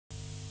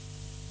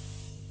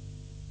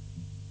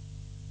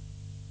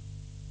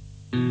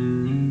I've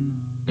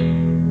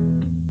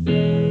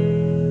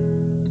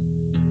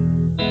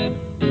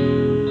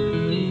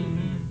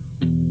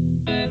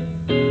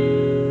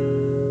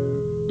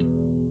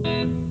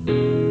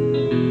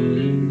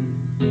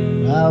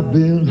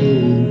been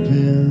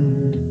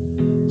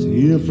hoping to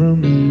hear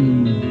from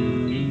you,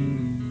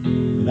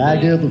 but I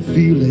get the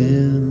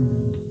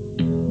feeling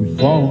we've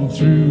fallen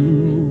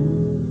through.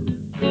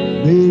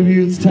 Maybe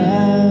it's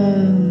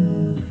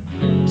time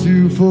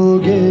to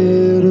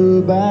forget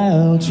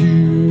about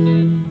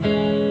you.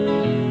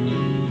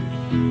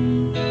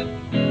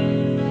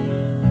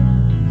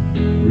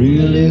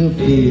 Really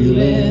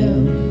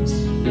feelings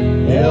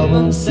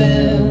heaven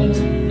sent,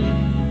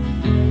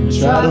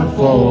 try to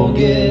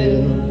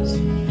forget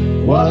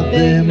what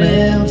they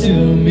meant to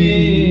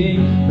me.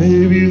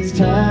 Maybe it's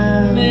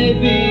time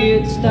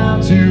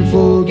to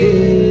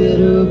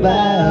forget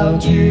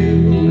about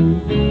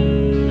you.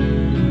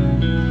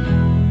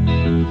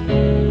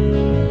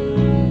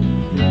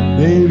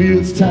 Maybe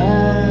it's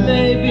time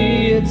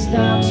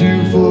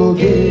to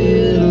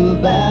forget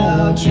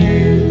about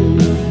you.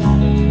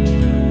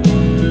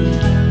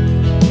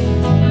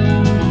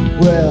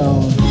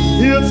 Well,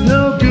 it's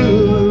no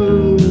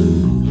good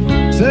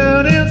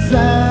turning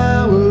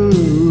sour,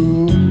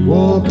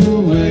 walk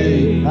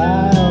away,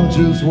 I'll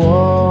just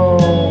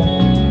walk.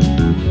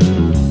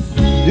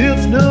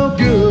 It's no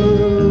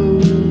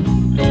good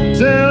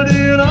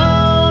turning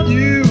on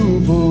you,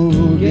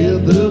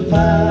 forget the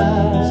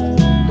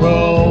past,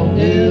 call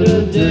it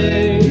a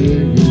day.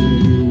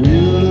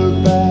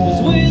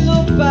 We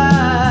look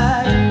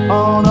back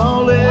on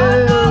all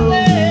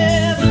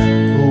this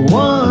for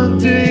one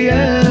day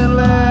and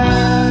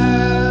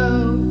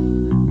laugh.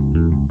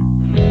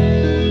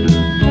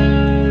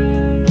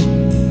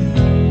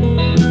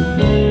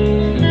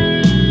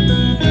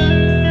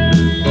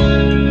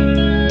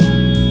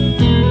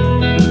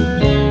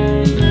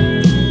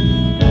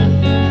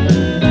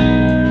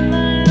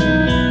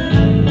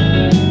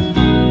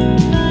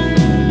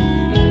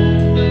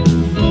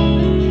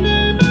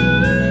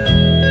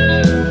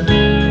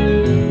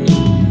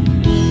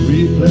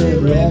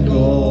 Replay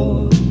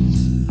records,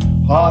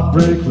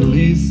 heartbreak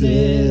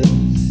releases,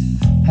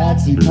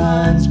 Patsy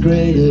Pine's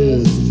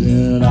greatest,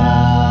 and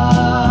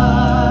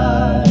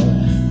I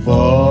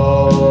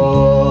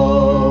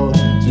fall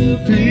to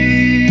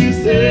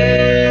pieces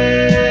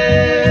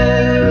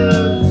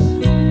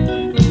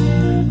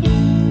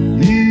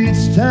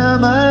each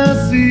time I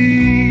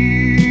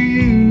see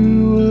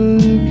you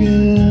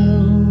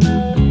again.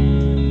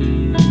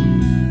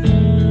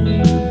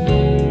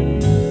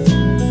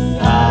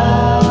 I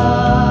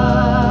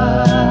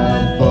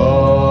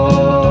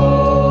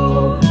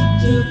fall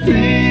to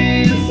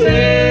pieces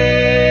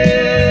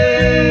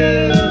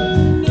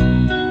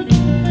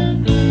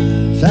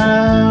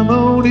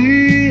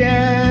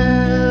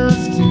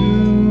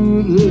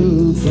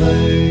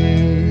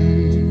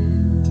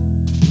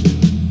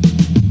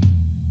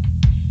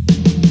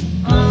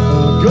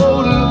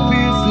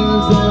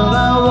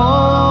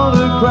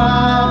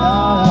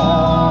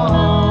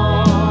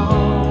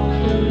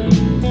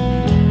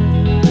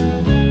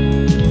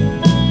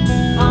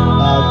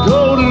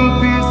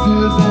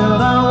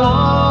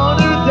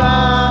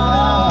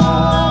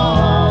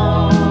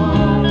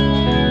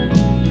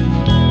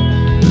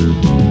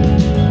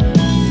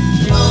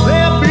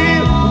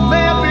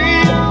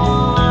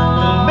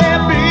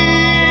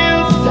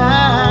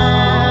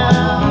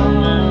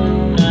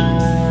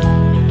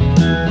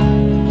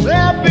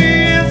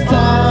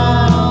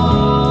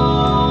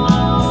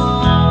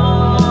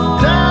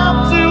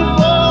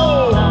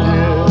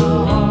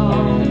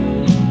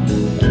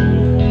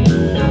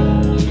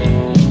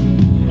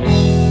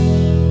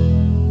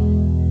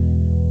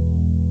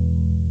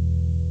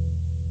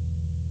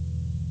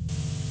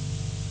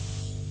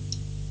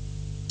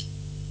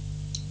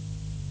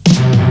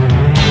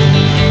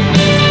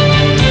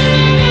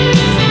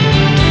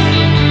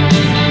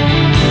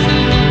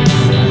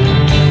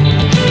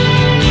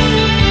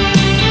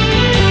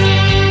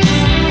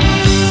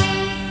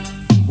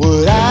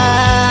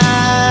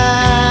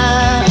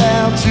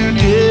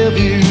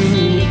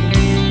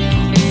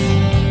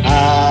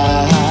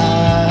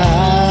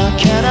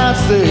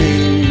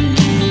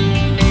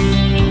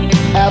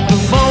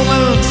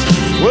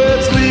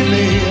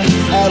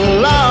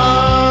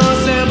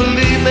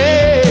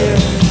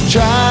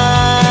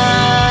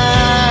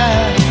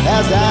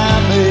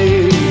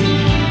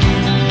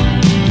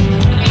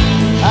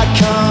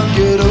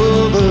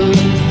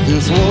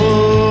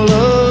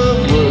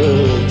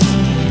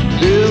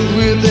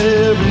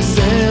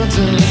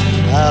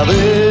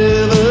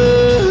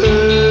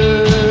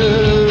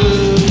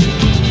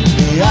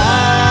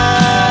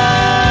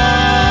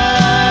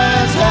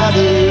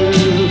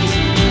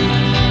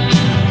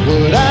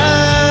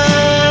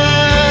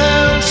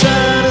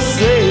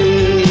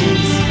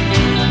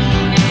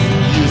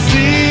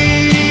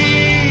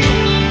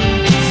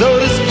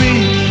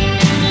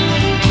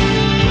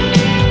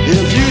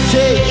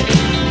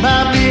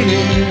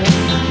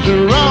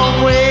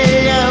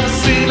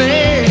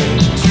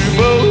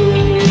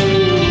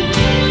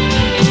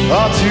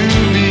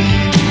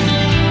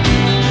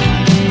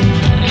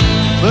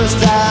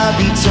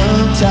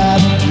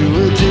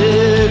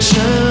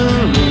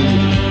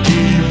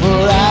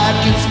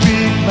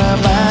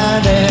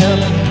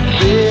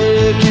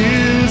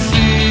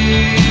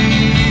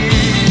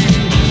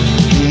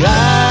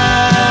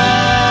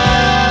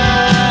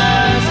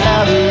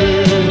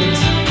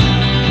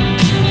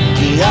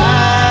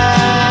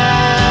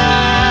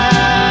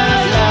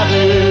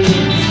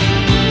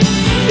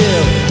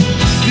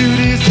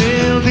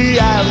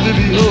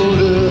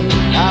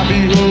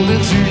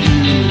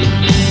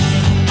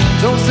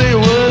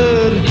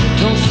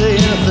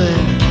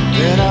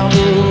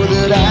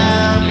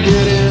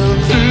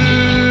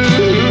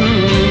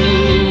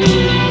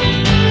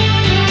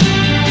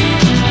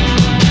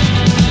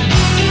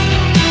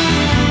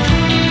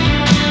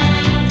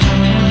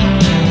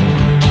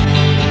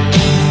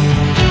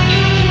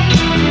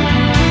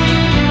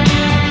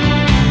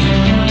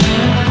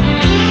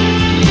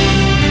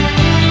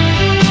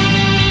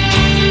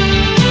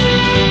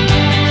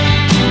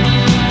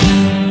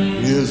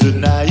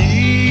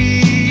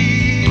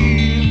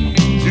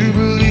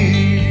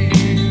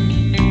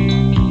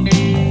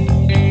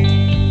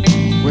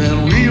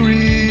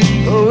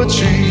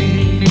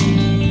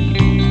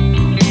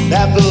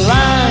that the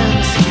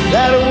lines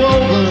that are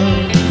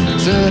woven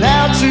turn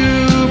out to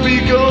be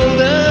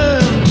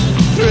golden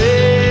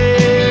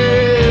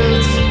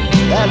threads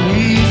that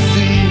we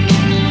see.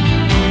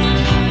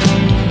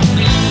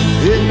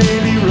 It may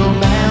be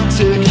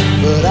romantic,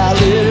 but I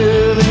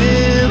live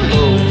in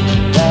hope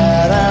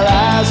that our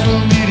eyes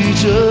will meet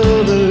each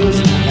other's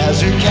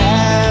as you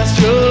cast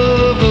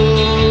your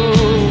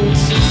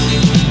votes.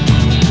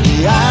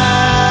 The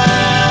eyes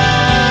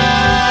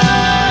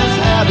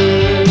have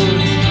it.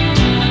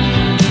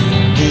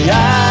 The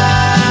eyes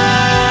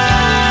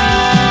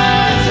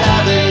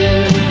have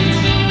it.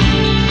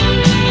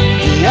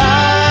 The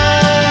eyes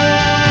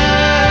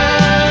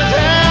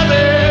have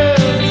it.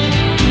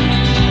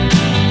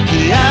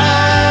 The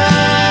eyes,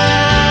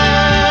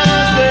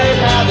 they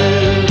have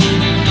it.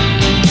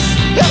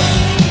 Yeah.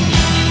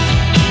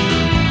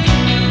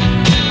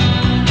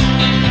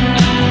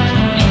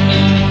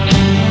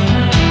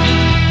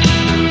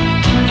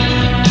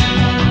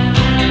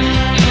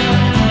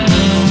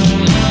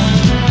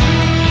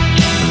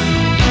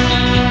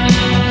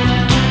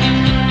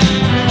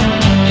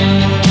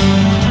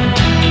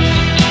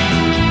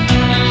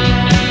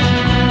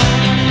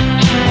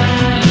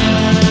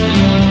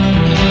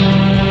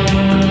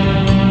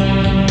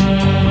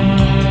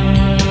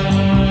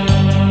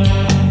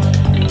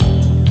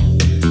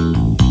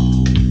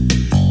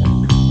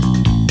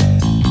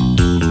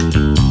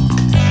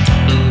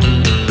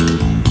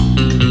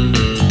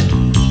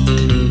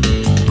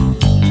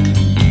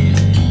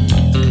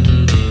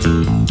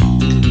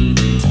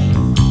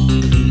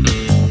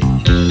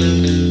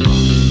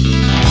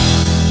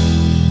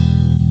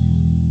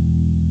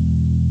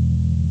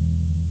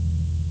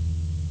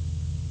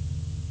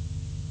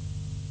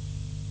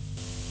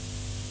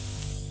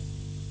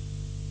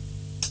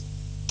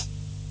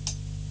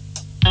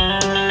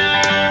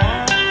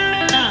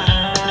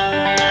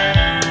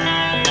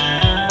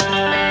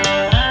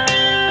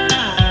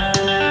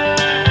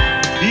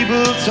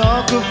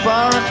 Talk of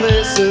foreign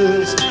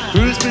places,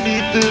 cruise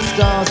beneath the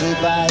stars. They're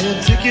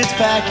buying tickets,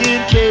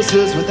 packing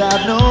cases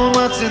without knowing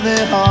what's in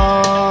their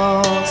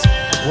hearts.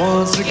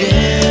 Once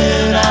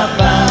again I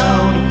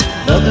found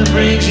nothing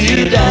brings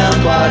you down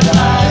quite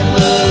like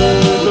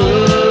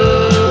love.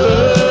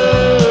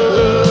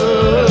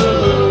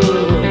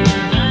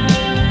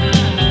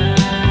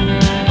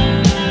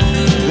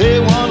 They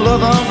want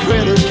love on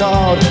credit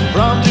card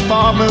from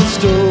department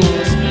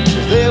stores.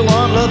 If they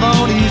want love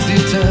on easy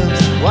terms,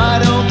 why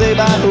don't they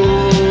buy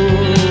hoes?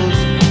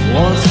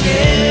 Once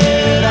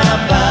again I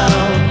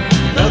found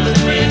nothing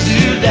brings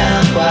you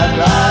down quite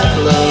like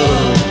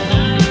love.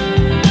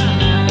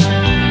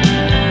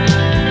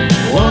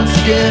 Once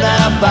again I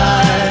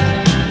find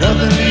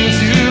nothing leaves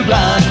you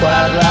blind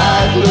quite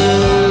like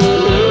love.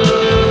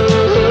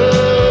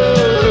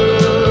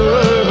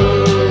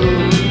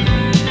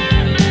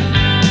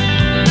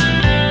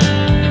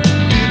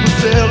 People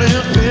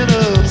selling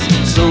pinups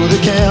so they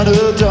can't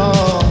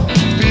adore.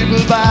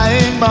 People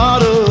buying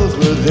models,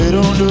 but they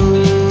don't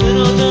know.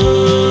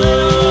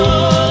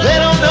 They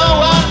don't know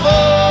what for.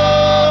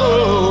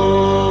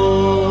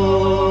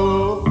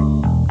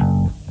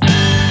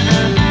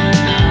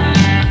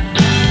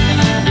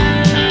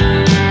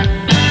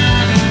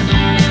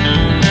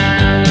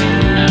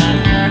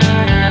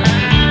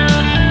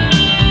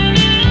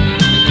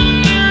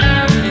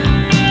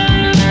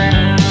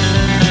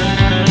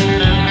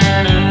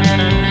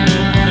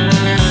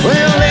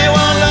 Well, they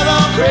want love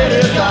on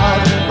credit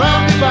cards from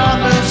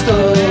department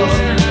stores.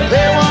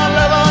 They want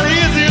love on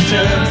easy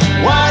terms.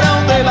 Why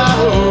don't they buy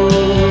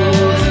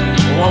hoes?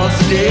 Once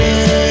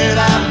again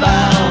I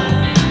found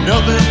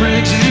nothing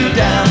brings you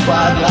down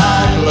quite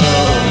like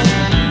love.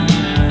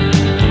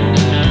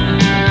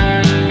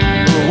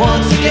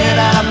 Once again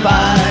I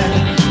find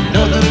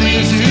nothing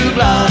leaves you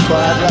blind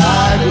quite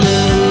like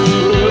love.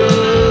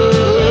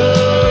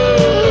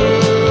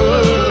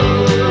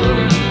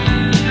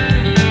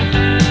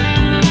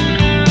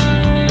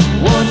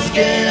 Once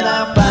again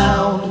I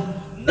found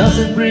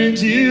nothing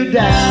brings you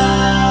down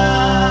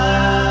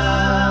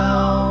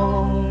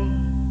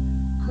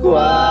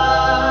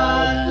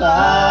quite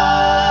like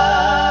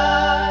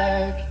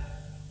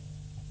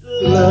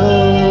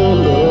love.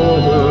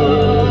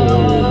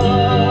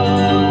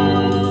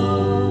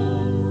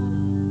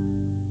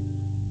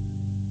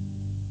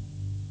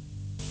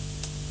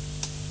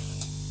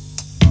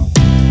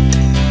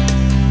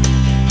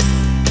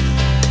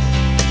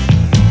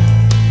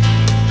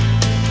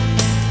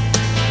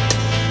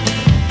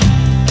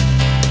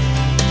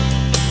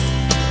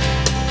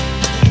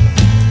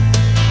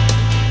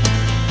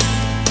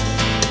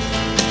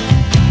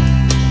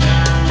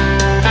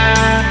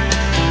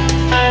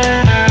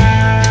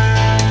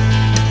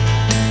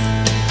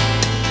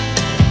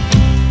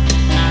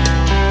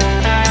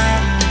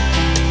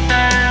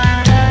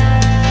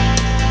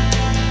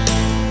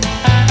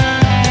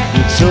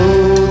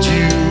 Told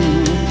you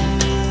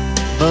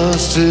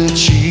must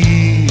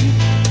achieve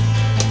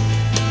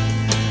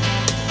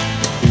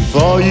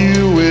before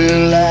you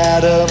will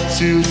add up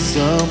to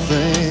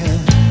something.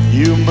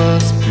 You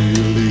must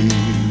believe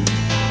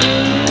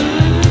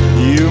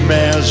you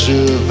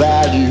measure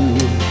value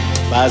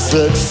by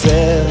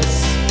success,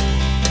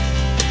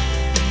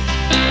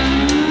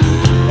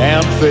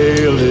 and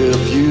fail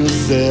if you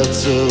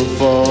settle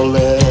for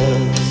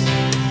less.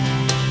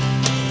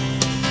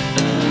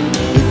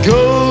 The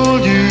goal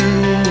you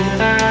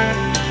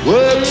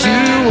work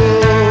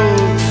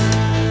towards,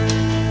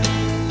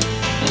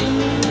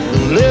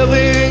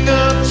 living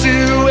up to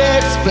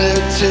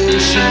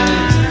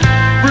expectations,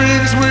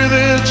 brings with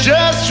it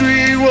just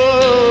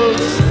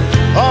rewards.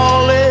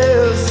 All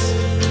this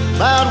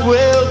might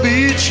well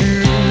be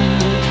true,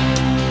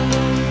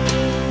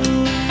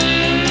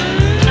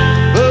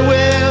 but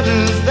where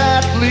does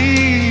that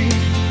leave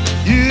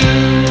you?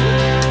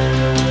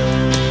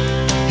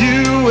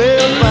 You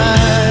will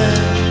find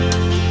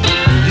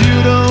you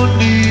don't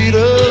need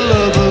a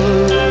lover.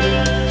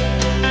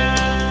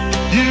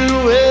 You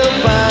will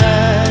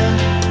find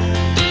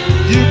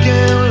you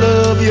can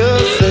love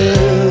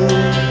yourself.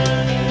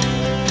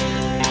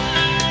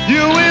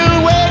 You will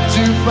wait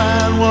to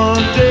find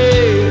one day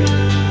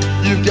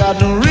you've got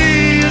no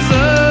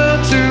reason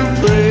to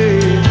pray.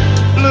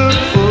 Look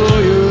for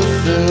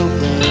yourself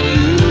and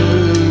you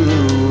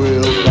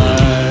will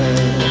find.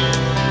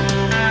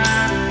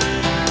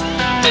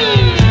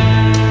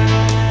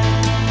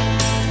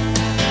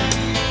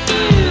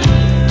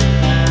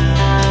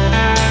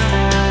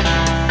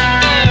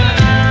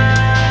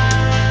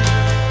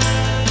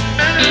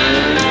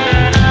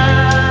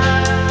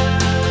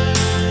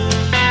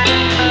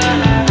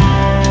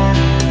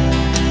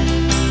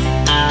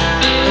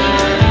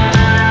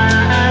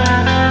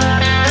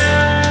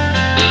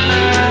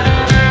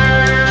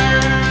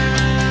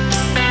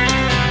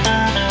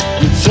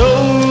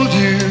 Told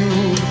you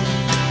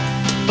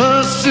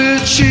must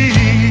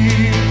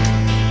achieve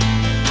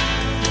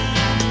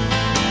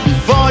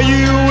before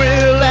you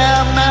will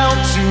amount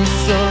to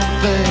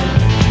something.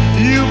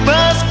 You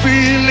must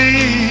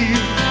believe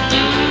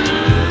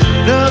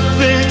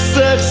nothing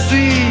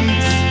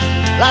succeeds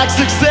like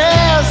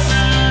success.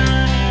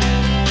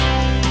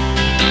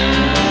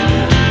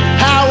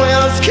 How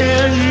else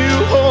can you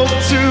hope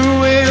to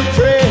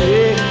impress?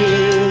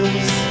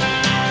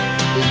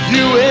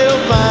 You will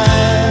find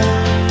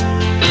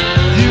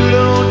you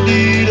don't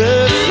need a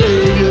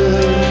savior.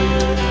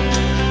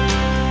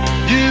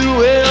 You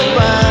will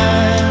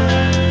find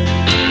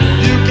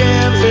you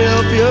can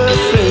help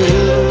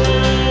yourself.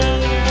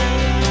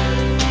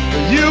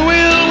 You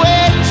will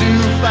wait to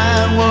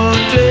find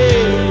one day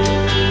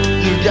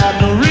you've got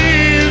no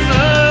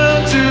reason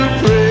to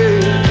pray.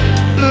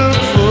 Look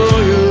for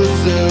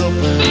yourself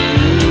and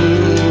you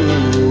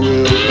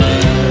will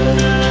find.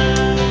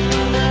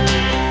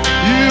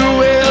 You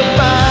will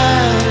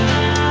find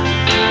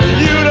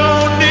you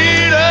don't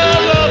need a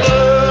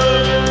lover.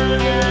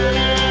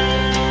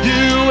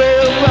 You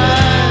will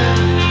find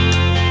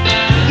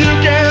you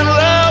can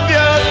love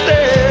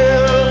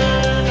yourself.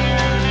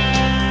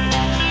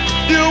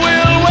 You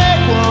will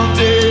wait one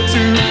day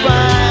to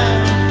find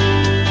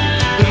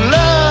that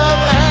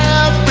love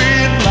has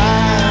been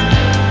blind.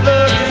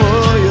 Look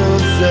for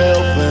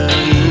yourself and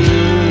you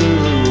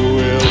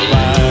will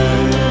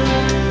find.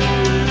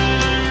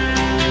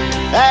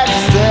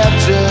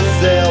 Accept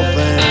yourself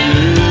and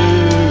you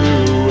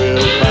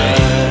will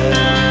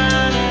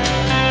find.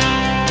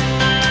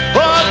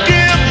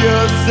 Forgive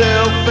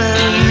yourself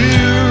and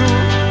you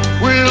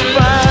will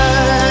find.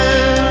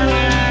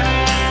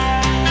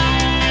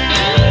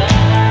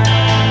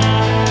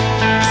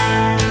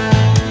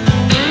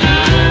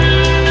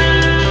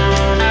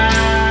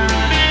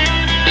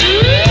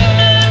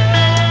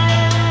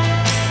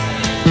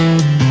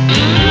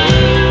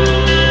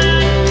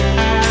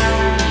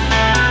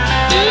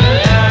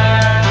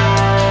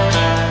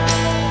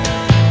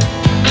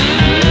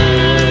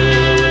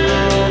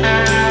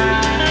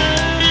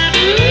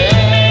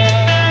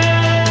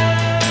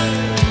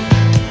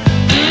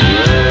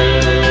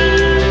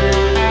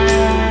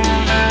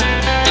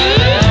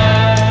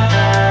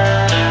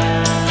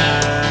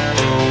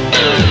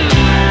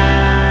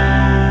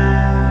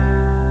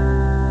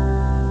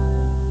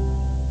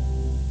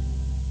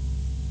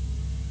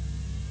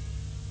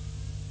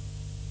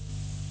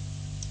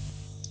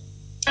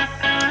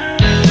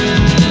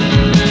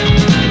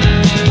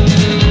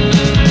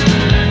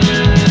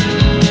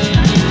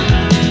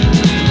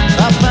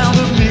 I found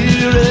a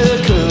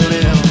miracle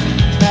in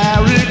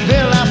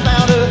Marrickville. I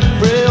found a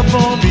prayer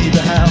for me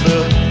behind the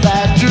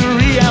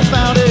factory. I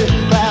found a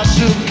clash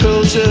of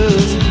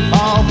cultures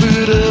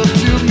offered up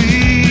to me,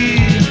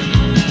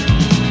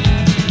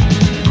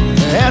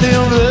 and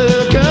in the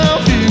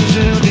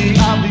confusion the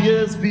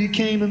obvious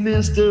became a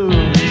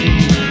mystery.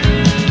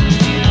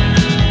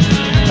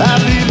 I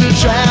leave the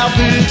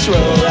traffic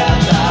roll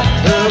outside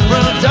the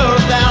front door,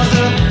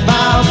 1,000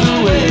 miles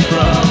away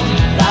from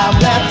life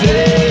that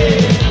day.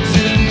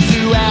 Sydney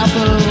to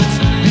Athens,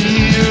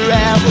 near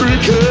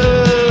Africa.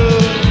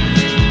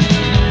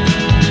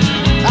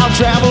 I'll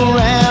travel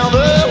around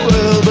the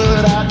world,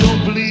 but I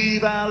don't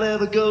believe I'll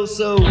ever go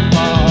so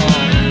far.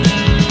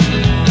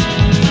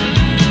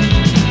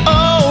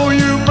 Oh,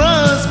 you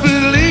must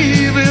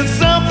believe in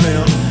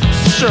something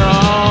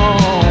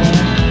strong.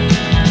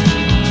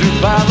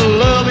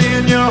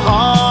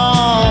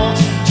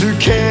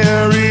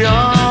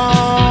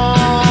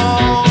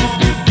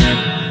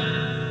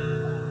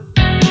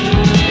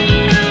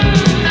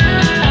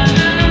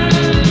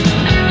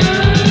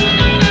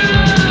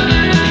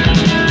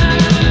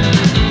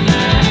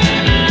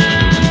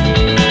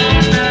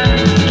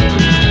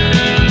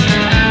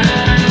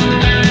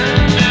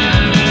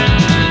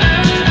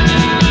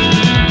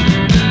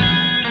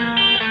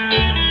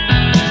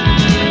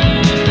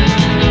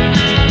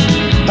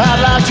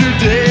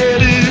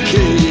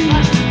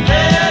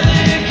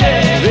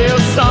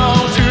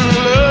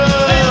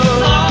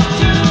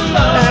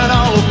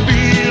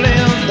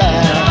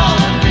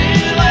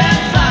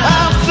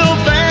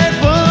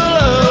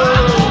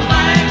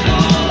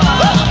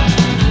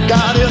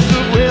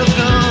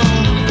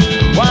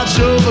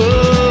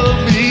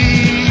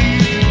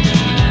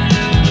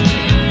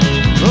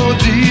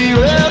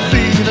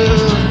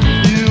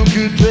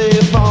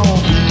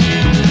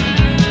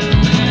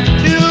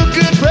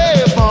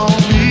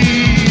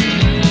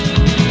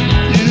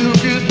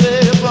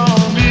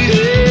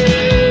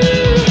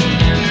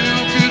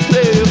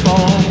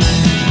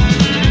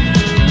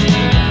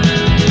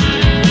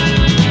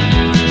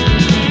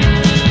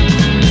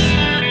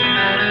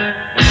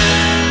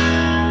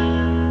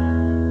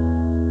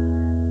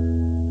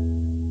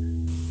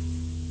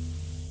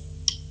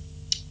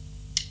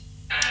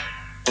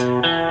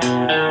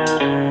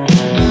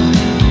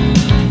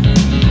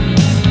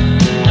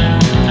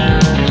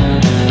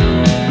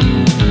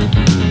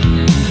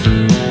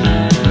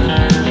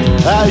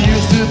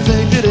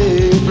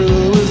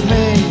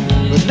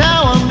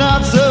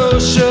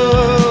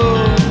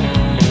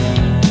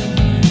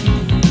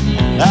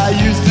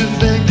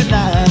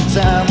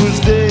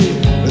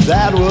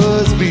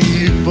 was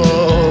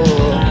before.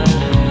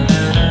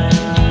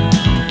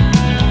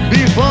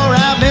 Before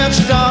I met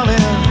you,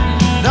 darling,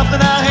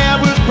 nothing I had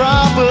was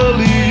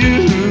properly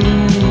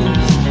used.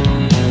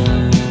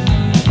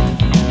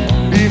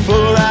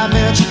 Before I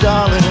met you,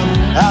 darling,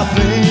 I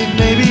think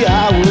maybe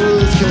I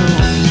was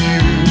confused.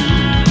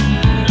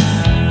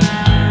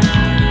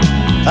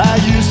 I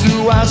used to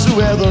watch the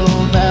weather,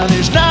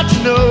 manage not to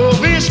know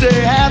each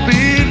day had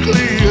been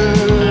clear.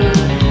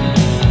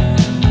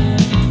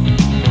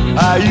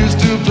 I used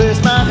to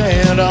place my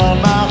hand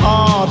on my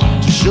heart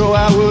to show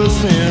I was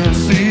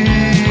sincere.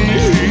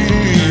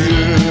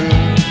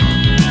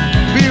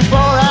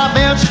 Before I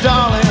met you,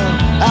 darling,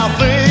 I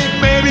think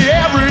maybe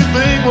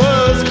everything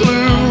was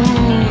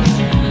clues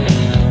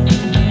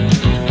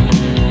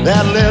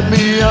that led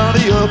me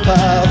onto your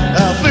path.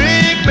 I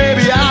think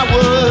maybe I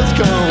was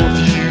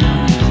confused.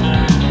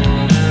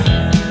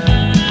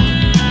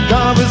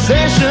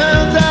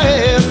 Conversations I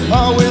had